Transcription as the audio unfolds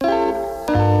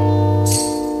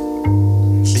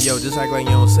just act like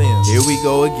you don't see him. Here we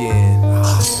go again.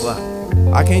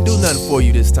 I can't do nothing for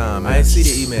you this time, man. I ain't see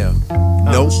the email.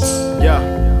 Nope.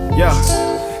 Yeah.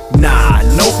 Nah,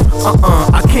 nope,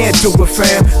 I can't do it,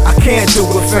 fam. I can't do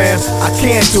it, fam. I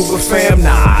can't do it, fam.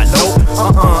 Nah, nope,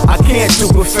 I can't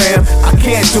do it, fam. I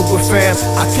can't do it, fam.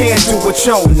 I can't do it,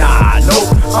 yo. Nah,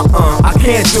 nope, I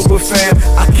can't do it, fam.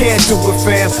 I can't do it,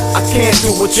 fam. I can't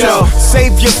do it, yo.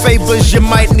 Save your favors, you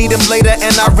might need them later,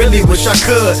 and I really wish I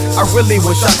could. I really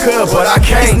wish I could, but I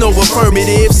can't. It's no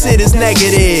affirmative, shit is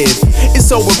negative. It's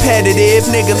so repetitive,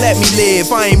 nigga, let me live.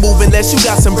 I ain't moving unless you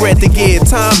got some bread to give.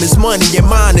 Time is money and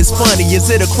mine is funny. Is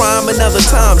it a crime? Another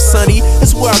time, sonny.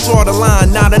 It's where I draw the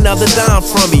line, not another dime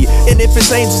from me. And if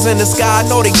it's angels in the sky, I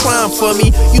know they crying for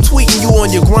me. You tweeting, you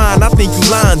on your grind, I think you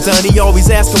lying, Dunny. Always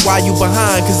asking why you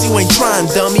behind, cause you ain't trying,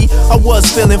 dummy. I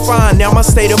was feeling fine, now my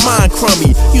state of mind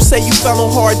crummy. You say you fell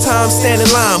on hard times, stand in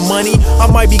line, money. I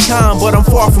might be kind, but I'm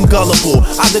far from gullible.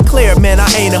 I declare, man, I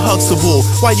ain't a Huxtable.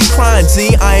 Why you crying,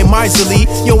 G? I ain't miserly.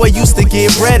 Yo, I used to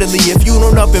give readily. If you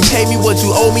don't up and pay me what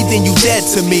you owe me, then you dead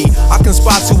to me. I can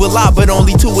spot you a lot, but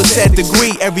only to a set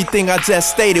degree. Everything I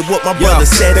just stated, what my brother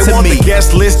said to me. They want the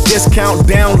guest list discount,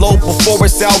 download before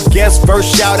it's out. Guest verse,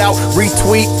 shout out,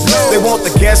 retweet. They want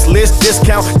the guest list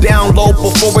discount, download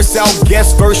before it's out.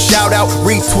 Guest verse, shout out,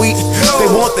 retweet. They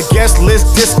want the guest list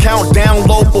discount,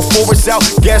 download before it's out.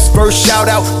 Guest verse, shout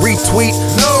out, retweet.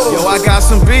 Yo, I got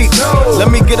some beats.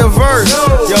 Let me get a verse.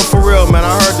 Yo, for real, man,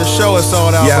 I heard the show is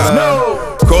sold out.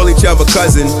 Call each other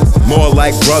cousin, more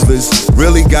like brothers.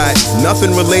 Really got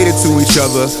nothing related to each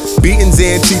other. Beatings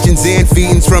and teachings and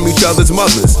feedings from each other's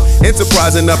mothers.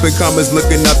 Enterprising up and comers,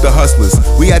 looking up the hustlers.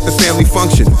 We at the family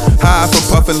function, high from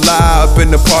puffing loud up in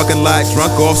the parking lot,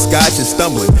 drunk off scotch and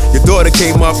stumbling. Your daughter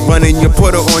came up running, you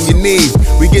put her on your knee.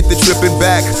 We get the tripping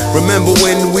back. Remember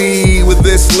when we were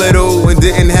this little and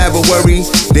didn't have a worry?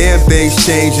 Damn, things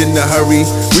change in a hurry.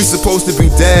 We supposed to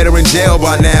be dead or in jail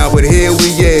by now, but here we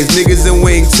is, niggas in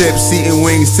wingtips, eating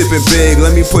wings, tipping big.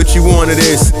 Let me put you on to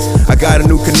this. I got a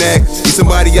new connect. Need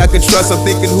somebody I can trust. I'm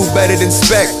thinking who better than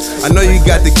Spec. I know you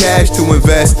got the cash to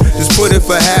invest. Just put in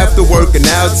for half the work and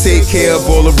I'll take care of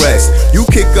all the rest. You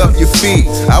kick up your feet,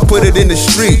 I'll put it in the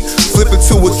street. Flip it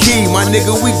to a key, my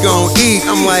nigga, we gon' eat.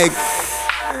 I'm like,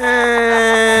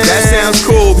 that sounds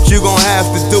cool, but you gon' have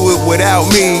to do it without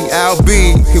me. I'll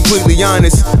be completely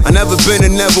honest, I never been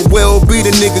and never will be the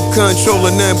nigga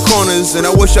controlling them corners. And I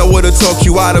wish I would've talked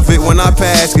you out of it when I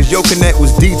passed, cause your connect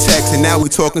was D-Tex and now we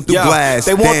talking through glass.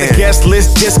 They want the guest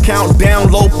list discount,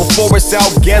 download before it's out.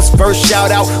 Guest verse,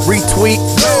 shout out, retweet.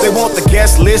 They want the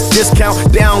guest list discount,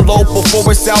 download before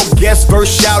it's out. Guest verse,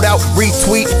 shout out,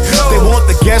 retweet. They want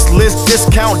the guest list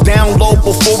discount, download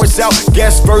before it's out.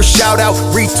 Guest verse, shout out,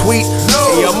 retweet.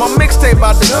 Hey, yo, my mixtape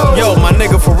about to yo, my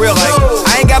nigga, for real, like,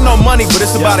 I ain't got no money, but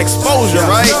it's about exposure,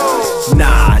 right?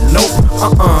 Nah, nope,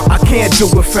 I can't do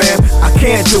it, fam. I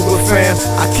can't do it, fam.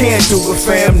 I can't do it,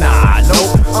 fam. Nah,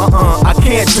 nope, I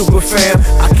can't do it, fam.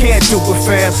 I can't do it,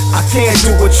 fam. I can't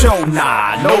do it, yo.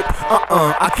 Nah, nope,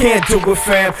 I can't do it,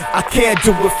 fam. I can't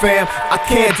do it, fam. I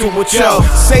can't do it, yo.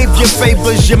 Save your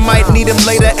favors, you might need them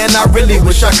later, and I really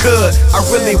wish I could. I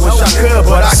really wish I could,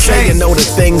 but I can't. You know that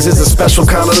things is a special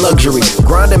kind of luxury.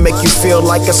 Grind and make you feel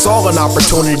like it's all an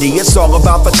opportunity. It's all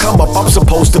about the come up. I'm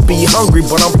supposed to be hungry,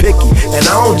 but I'm picky. And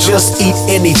I don't just eat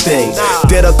anything.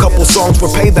 Did a couple songs for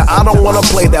pay that I don't wanna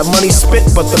play. That money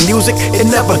spent, but the music, it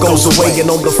never goes away. And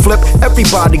on the flip,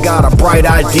 everybody got a bright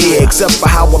idea, except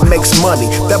for how it makes money.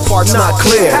 That part's not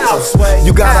clear.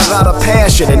 You got a lot of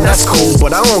passion, and that's cool,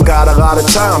 but I don't got a lot of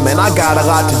time, and I got a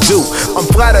lot to do. I'm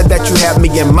flattered that you have me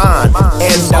in mind,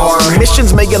 and our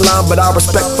missions may align, but I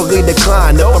respectfully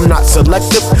decline. If I'm not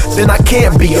selective, then I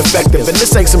can't be effective. And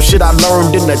this ain't some shit I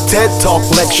learned in a TED Talk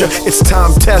lecture. It's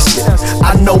time tested.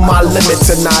 I know my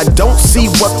limits, and I don't see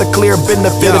what the clear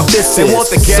benefit of this is. They want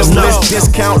the guest list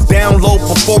discount, download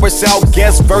before it's out.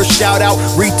 Guest verse, shout out,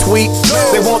 retweet.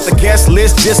 They want the guest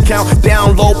list discount,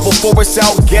 download before it's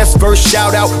out. Guest verse,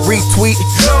 shout out, retweet.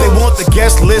 They want the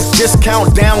guest list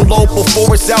discount, download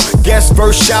before it's out. Guest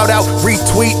verse, shout out,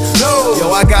 retweet.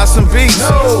 Yo, I got some beats.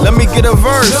 Let me get a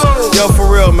verse. Yo, for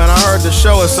real, man, I heard the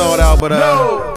show is sold out, but